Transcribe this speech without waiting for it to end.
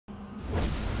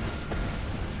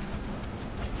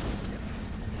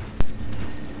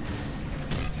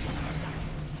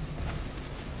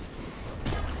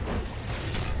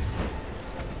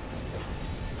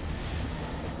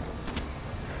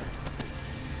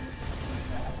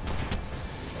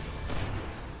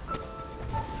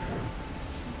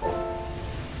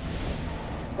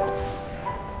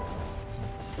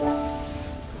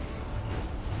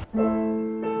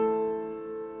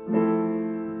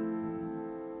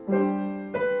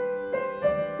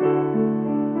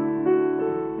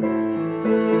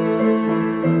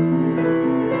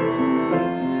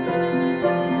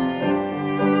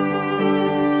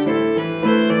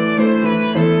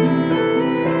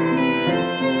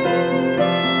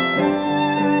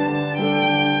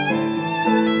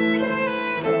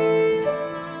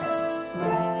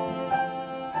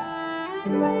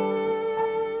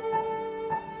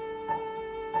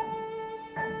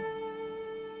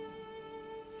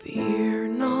Fear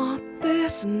not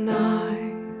this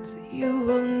night, you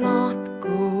will not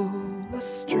go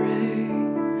astray.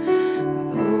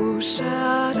 Though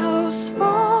shadows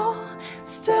fall,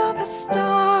 still the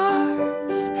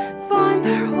stars find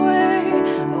their way.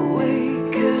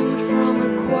 Awaken from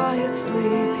a quiet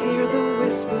sleep, hear the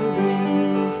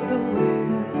whispering of the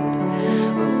wind.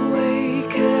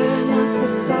 Awaken as the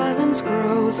silence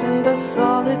grows in the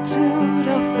solitude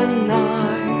of the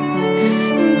night.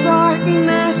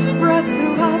 Darkness spreads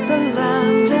throughout the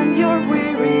land, and your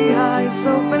weary eyes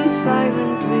open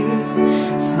silently.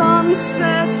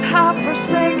 Sunsets have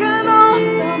forsaken all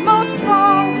the most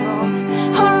far-off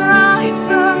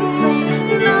horizons, and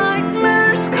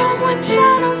nightmares come when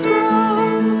shadows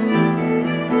grow.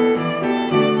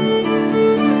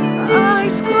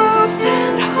 Eyes closed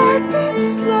and heartbeats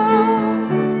slow.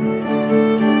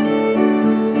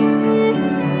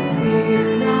 Fear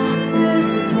not this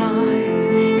night,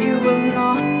 you will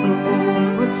not go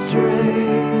astray.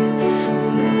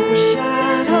 Though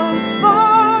shadows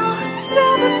fall,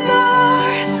 still the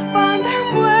stars find their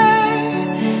way,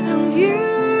 and you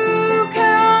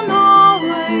can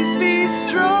always be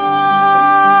strong.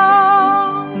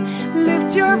 Lift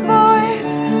your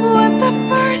voice with the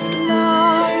first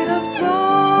light of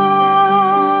dawn.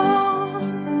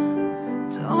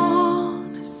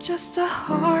 Dawn is just a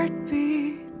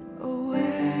heartbeat away.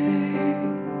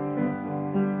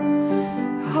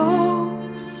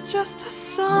 Hope is just a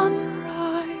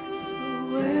sunrise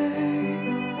away.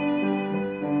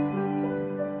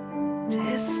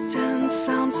 Distant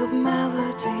sounds of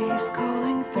melodies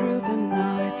calling through the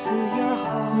night to your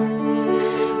heart.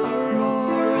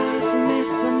 Auroras,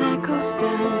 mists and echoes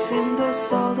dance in the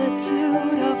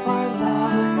solitude of our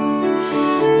life.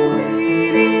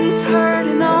 Pleadings heard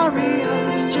in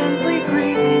arias, gently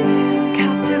breathing in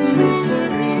captive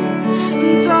misery.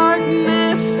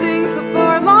 Darkness sings a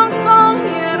forlorn song,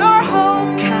 yet our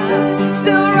hope can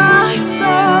still rise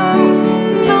up.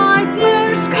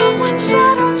 Nightmares come when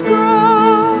shadows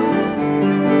grow.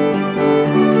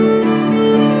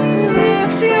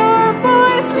 Lift your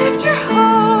voice, lift your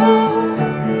hope.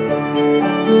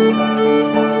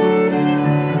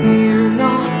 Fear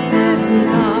not this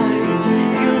night,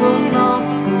 you will not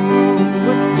go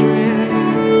astray.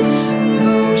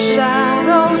 Though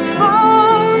shadows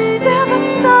fall, still the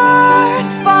stars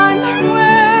find their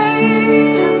way.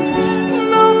 And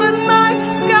though the night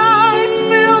sky's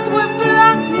filled with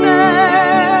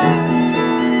blackness,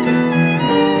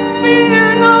 fear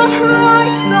not,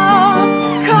 rise up,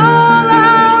 call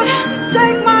out and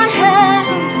take my hand.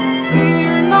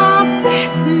 Fear not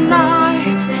this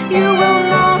night, you will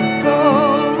not go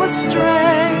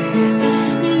astray.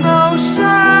 Though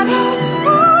shadows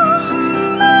fall,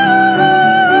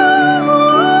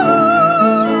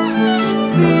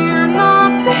 fear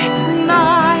not this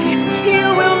night, you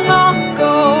will not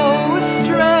go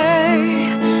astray.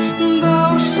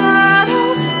 Though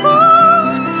shadows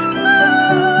fall,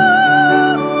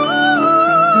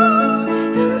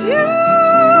 and you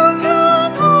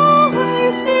can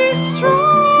always be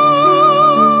strong.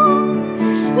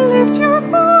 Lift your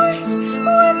voice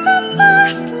with the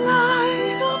first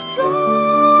light of dawn.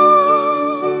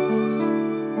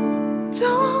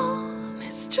 Dawn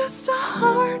is just a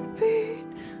heartbeat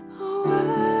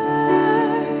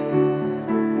away.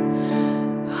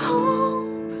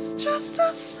 Hope is just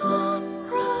a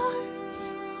sunrise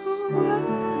away.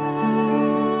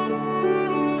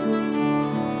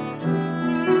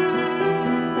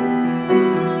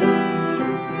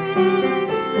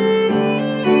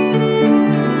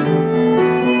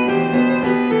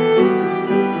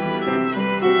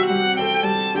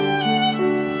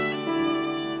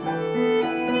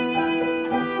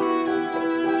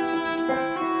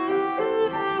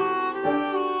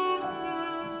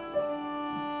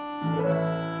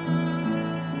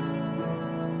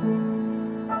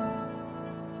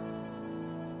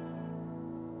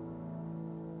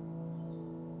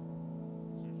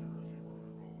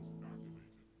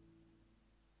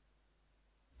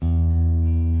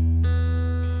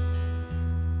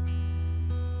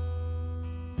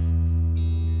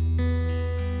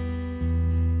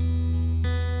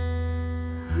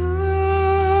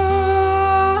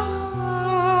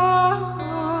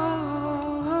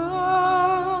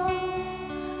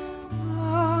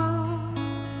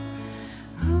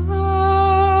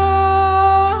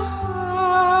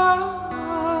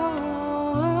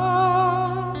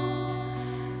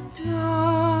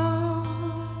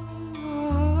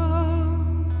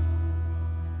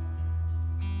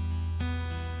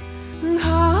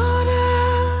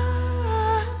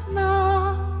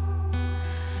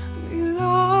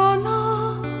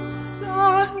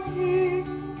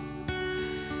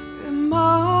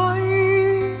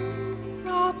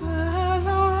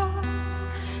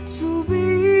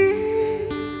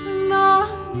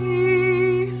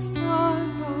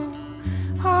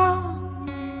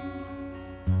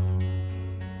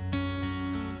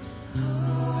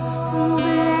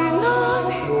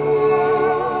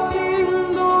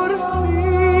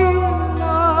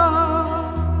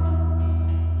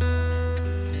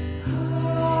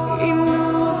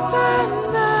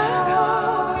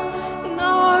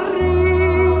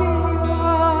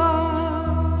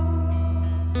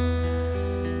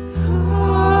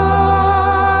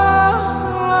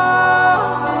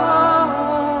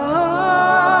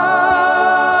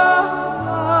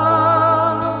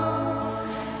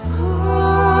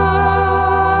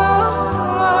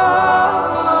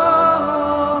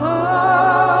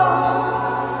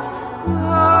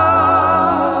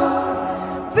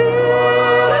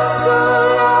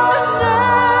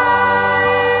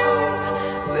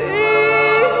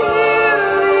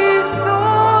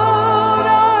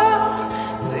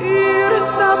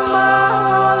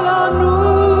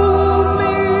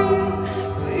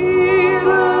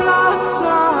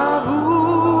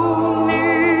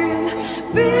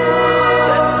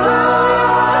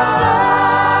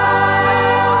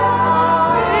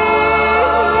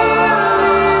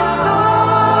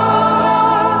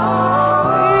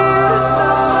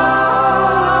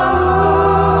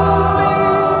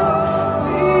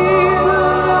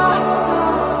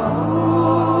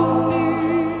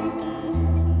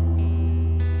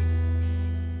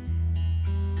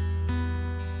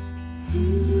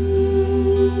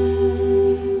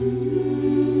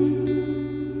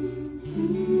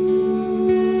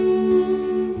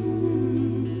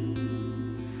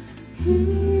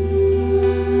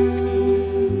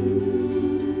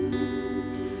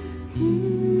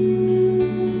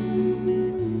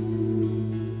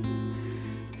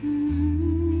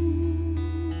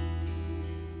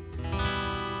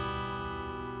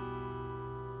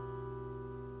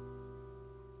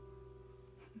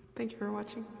 Thank you for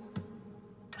watching.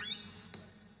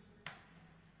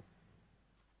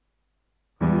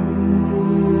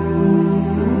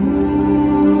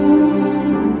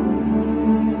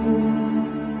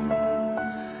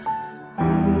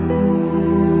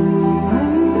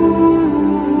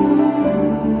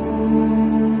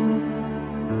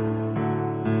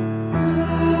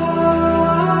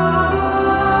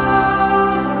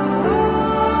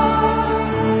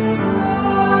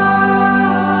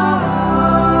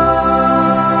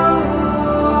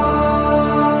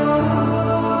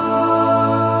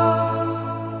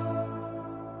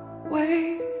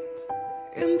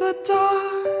 In the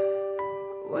dark,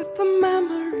 with the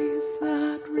memories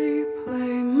that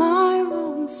replay my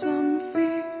lonesome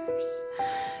fears,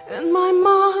 and my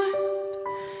mind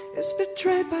is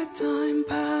betrayed by time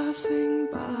passing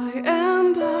by,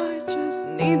 and I just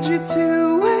need you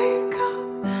to wake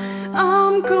up.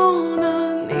 I'm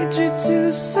gonna need you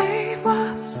to save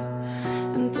us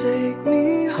and take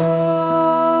me home.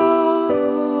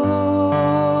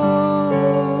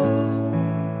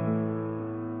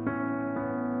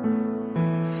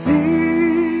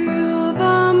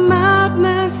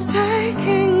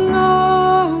 Taking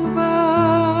over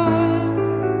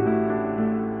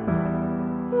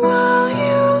while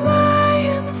you lay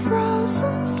in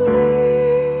frozen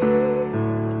sleep.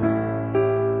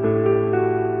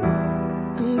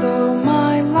 And though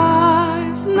my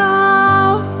life's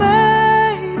now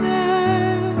faded,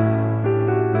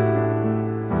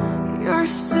 you're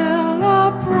still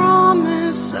a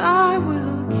promise I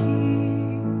will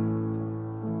keep.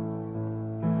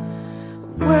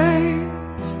 Wait.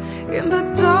 In the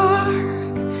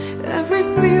dark, every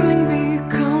feeling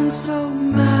becomes so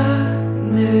magnified,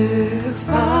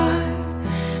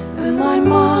 and my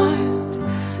mind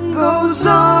goes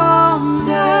on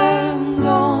and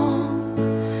on.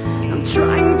 I'm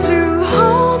trying to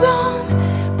hold on,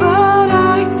 but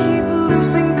I keep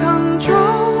losing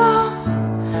control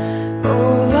of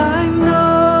all I know.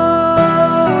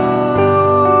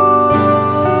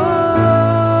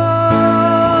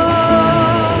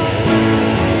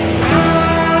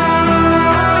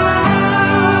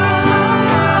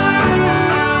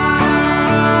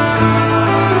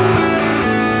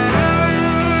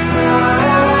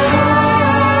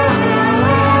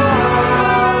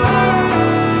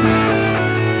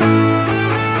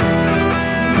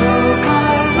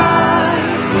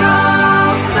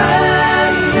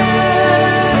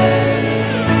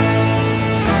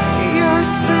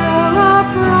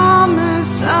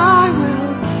 I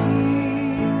will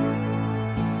keep.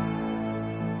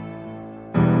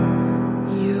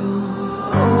 You'll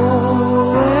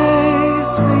always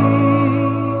be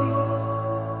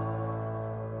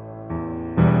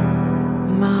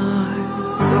my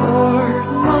sword,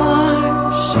 my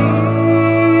shield.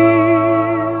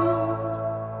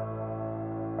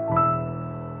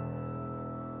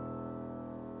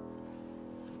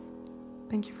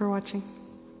 Thank you for watching.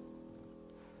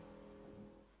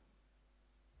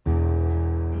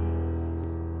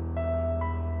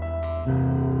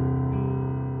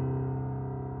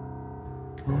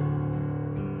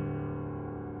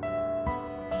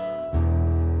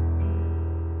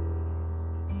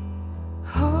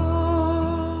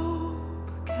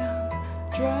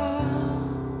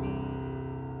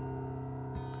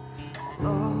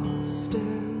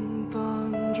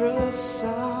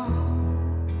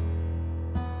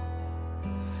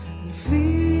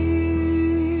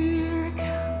 fear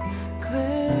can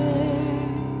claim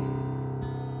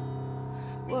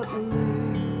what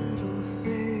little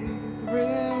faith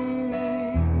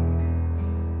remains,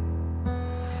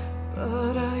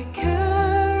 but I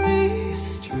carry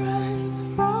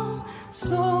strength from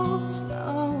souls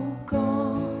now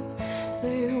gone.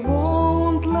 They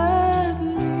won't let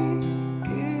me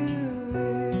give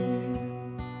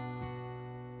in.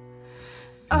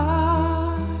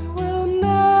 I will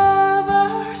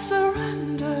never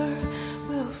surrender,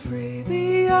 will free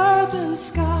the earth and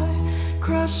sky,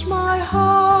 crush my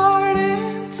heart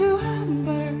into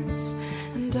embers,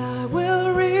 and I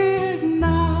will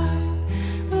reignite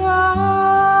the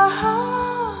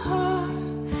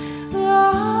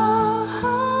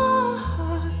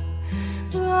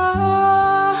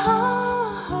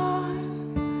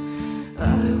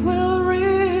I will reignite.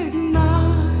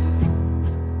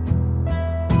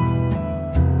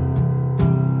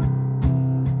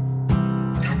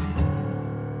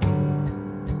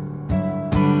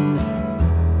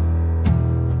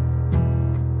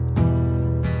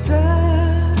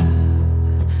 Death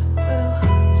will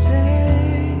take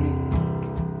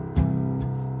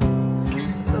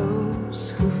those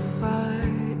who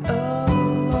fight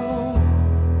alone,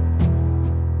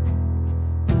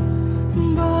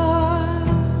 but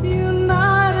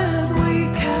united we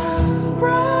can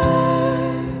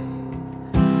break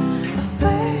a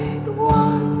fate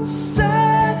once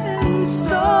set in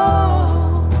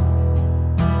stone.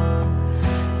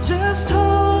 Just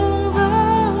hold the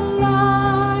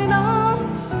line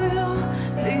until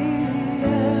the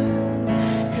end,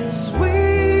 'cause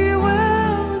we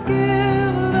will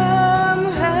give them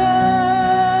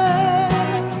hell.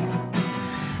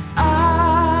 I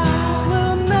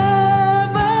will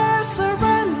never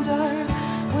surrender,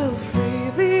 will free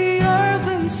the earth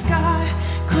and sky,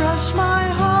 crush my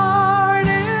heart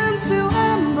into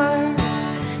embers,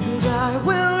 and I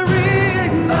will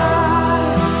reignite.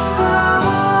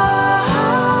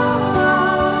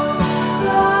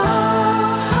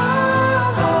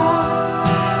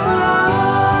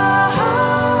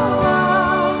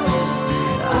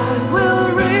 I will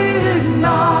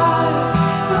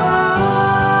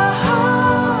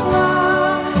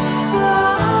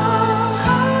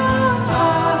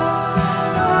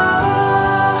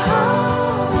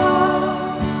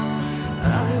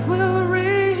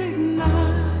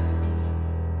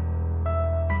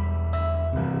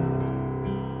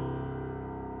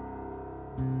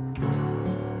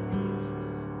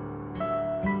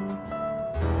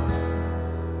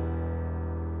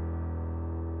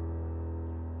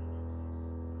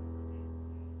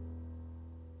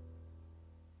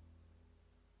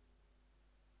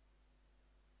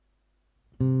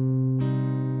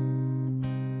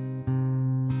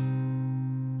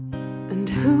And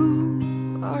who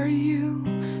are you?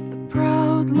 The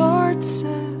proud Lord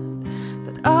said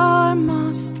that I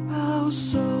must bow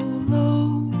so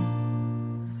low.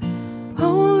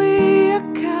 Only a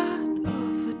cat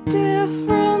of a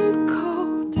different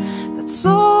coat, that's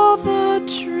all the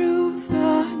truth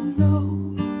I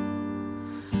know.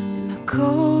 In a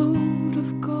coat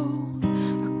of gold,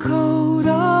 a coat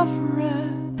of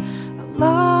red, a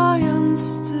lion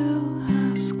still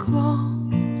has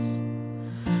claws,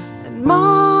 and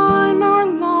mine are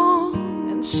long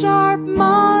and sharp,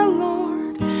 my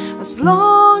Lord, as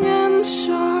long and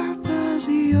sharp as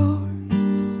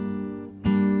yours.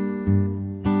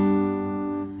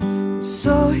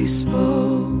 So he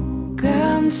spoke,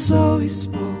 and so he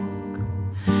spoke,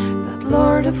 that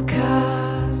Lord of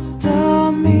Castamere.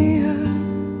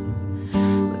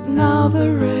 But now the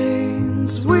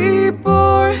rains we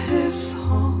bore his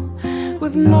hall,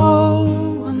 with no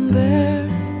one there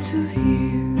to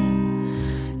hear.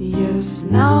 Yes,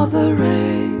 now the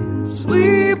rains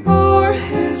we bore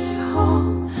his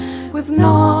hall, with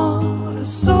not a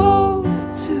soul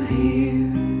to hear.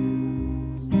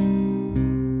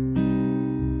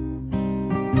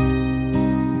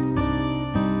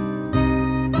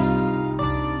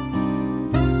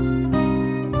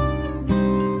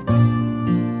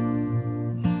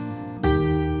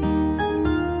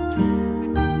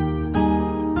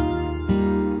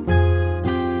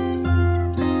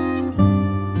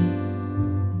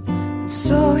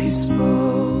 So he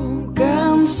spoke,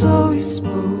 and so he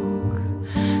spoke,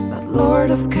 that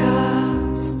Lord of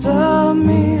Castamere.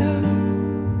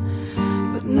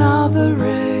 But now the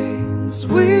rains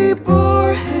we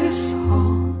bore his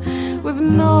hall, with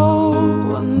no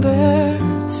one there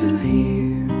to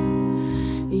hear.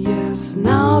 Yes,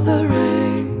 now the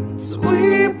rains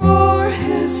we bore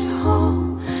his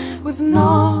hall, with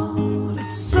not a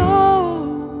soul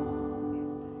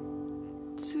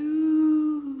to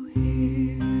hear.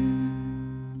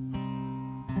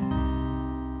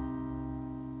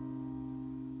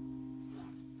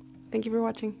 Thank you for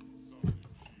watching.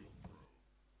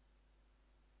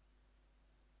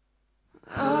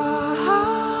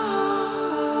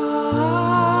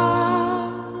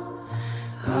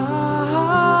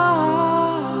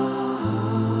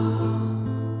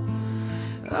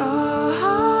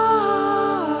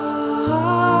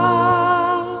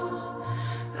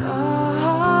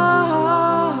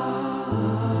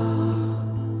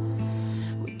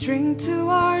 Drink to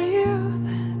our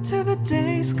youth, to the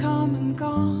days come and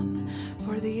gone,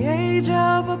 for the age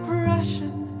of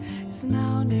oppression is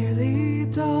now nearly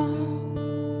done.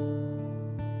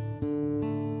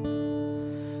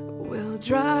 We'll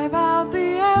drive out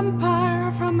the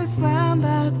empire from this land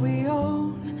that we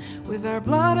own. With our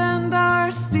blood and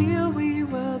our steel we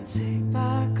will take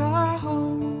back our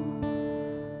home.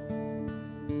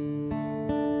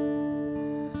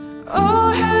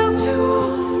 Oh, hail to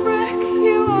Ulfric,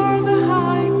 you are the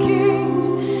High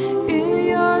King. In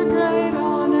your great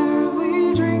honor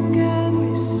we drink and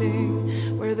we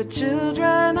sing. We're the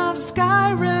children of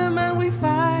Skyrim and we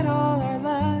fight all our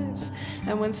lives.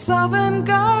 And when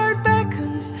Sovngarde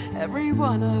beckons, every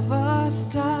one of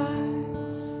us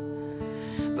dies.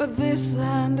 But this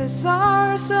land is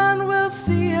ours and we'll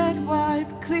see it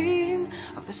wiped clean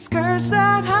of the scourge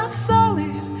that has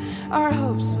sullied our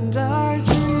hopes and our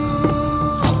dreams.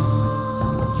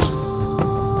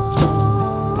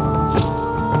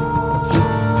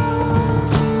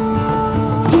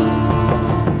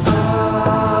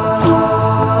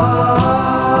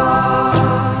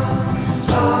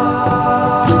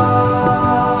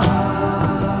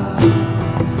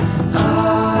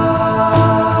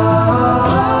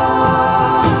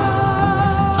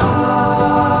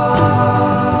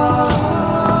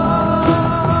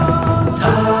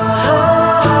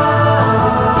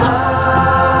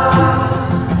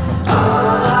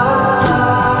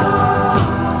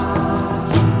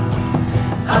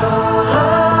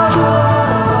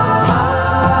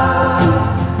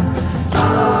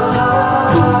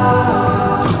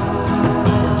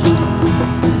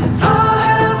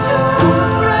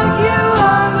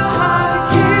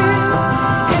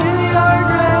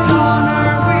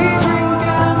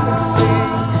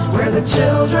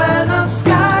 Children of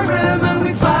Skyrim and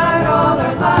we fight all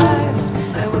our lives.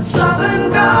 And when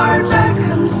Sovngarde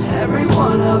beckons, every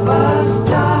one of us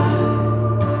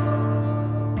dies.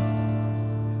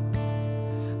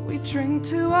 We drink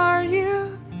to our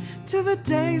youth, to the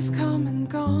days come and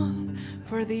gone,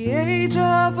 for the age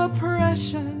of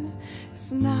oppression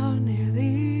is now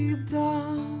nearly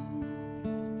done.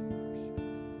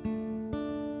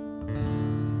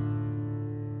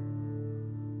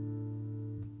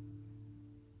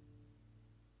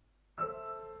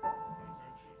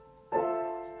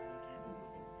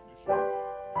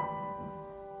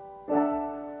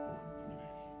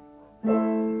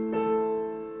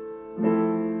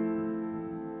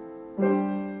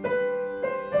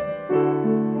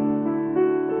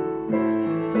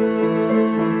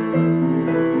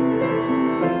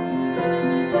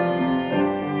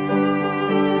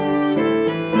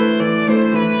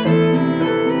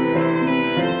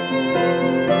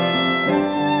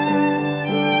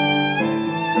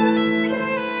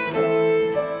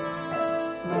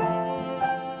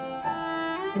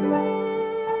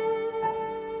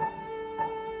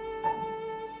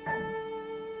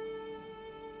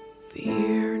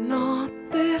 Fear not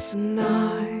this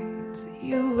night,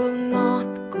 you will not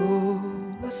go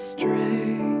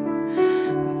astray.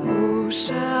 Though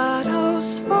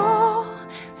shadows fall,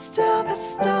 still the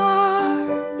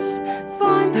stars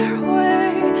find their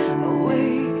way.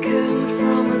 Awaken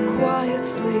from a quiet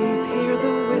sleep, hear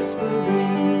the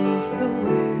whispering of the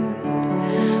wind.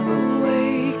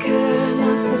 Awaken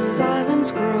as the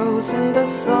silence grows in the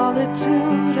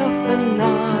solitude of the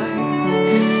night.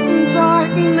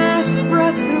 Darkness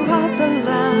spreads throughout the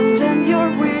land and your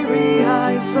weary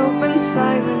eyes open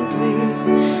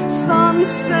silently.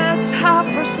 Sunsets have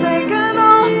forsaken